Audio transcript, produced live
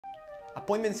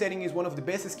Appointment setting is one of the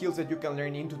best skills that you can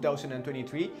learn in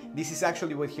 2023. This is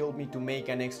actually what helped me to make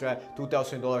an extra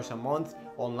 $2,000 a month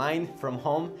online from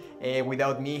home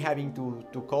without me having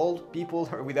to call people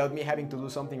or without me having to do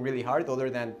something really hard other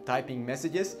than typing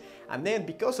messages. And then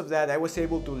because of that, I was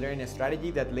able to learn a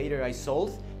strategy that later I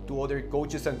sold to other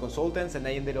coaches and consultants, and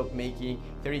I ended up making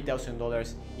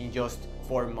 $30,000 in just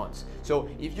 4 months. So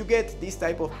if you get this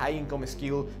type of high income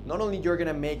skill, not only you're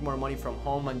gonna make more money from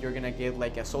home and you're gonna get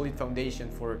like a solid foundation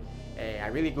for a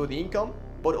really good income,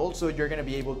 but also you're gonna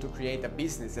be able to create a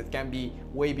business that can be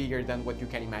way bigger than what you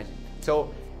can imagine.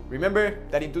 So remember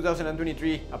that in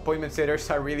 2023, appointment setters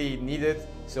are really needed.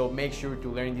 So make sure to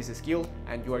learn this skill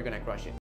and you are gonna crush it.